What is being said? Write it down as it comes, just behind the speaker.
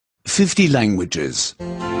50 languages.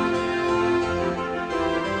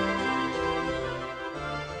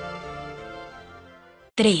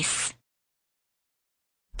 3.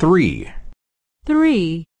 3.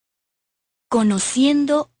 3.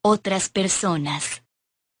 Conociendo otras personas.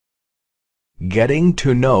 Getting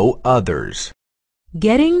to know others.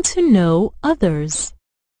 Getting to know others.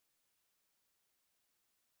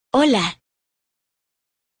 Hola,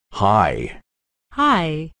 Hi.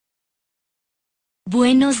 Hi.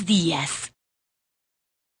 buenos días.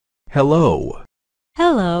 Hello.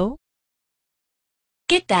 Hello.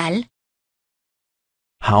 ¿Qué tal?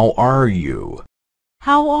 How are you?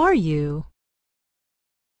 How are you?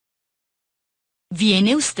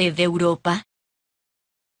 ¿Viene usted de Europa?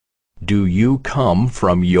 Do you come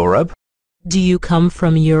from Europe? Do you come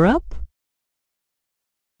from Europe?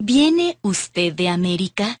 ¿Viene usted de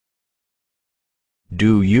América?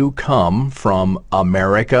 Do you come from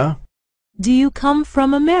America? Do you come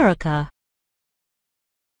from America?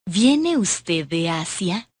 ¿Viene usted de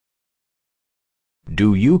Asia?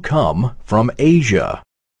 Do you come from Asia?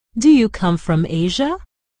 Do you come from Asia?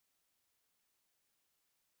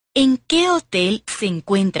 ¿En qué hotel se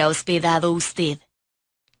encuentra hospedado usted?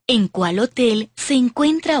 ¿En cuál hotel se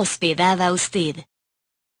encuentra hospedada usted?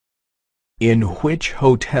 In which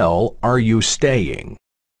hotel are you staying?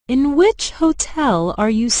 In which hotel are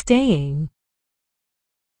you staying?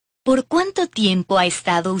 ¿Por cuánto tiempo ha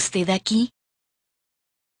estado usted aquí?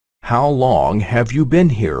 How long have you been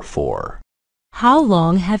here for? How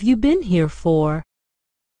long have you been here for?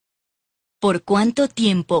 ¿Por cuánto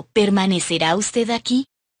tiempo permanecerá usted aquí?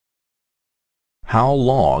 How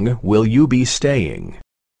long will you be staying?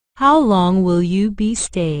 How long will you be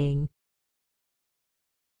staying?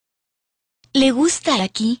 ¿Le gusta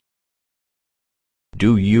aquí?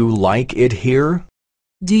 Do you like it here?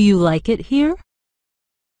 Do you like it here?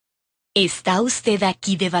 ¿Está usted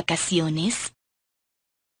aquí de vacaciones?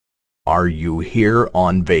 Are you here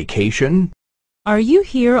on vacation? Are you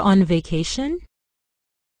here on vacation?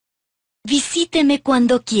 Visíteme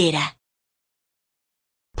cuando quiera.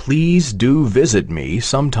 Please do visit me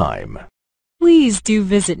sometime. Please do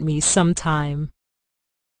visit me sometime.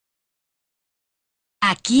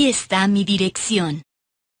 Aquí está mi dirección.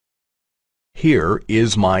 Here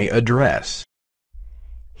is my address.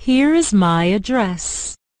 Here is my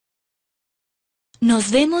address.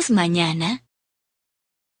 Nos vemos mañana.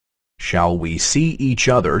 Shall we see each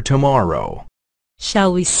other tomorrow?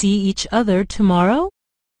 Shall we see each other tomorrow?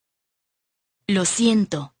 Lo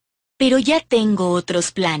siento, pero ya tengo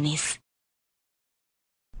otros planes.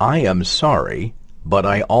 I am sorry, but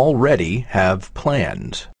I already have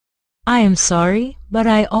plans. I am sorry, but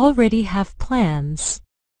I already have plans.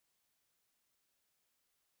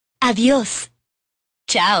 Adiós.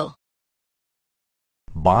 Chao.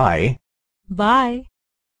 Bye. Bye.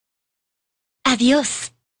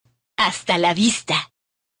 Adiós. Hasta la vista.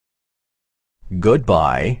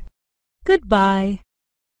 Goodbye. Goodbye.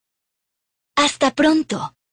 Hasta pronto.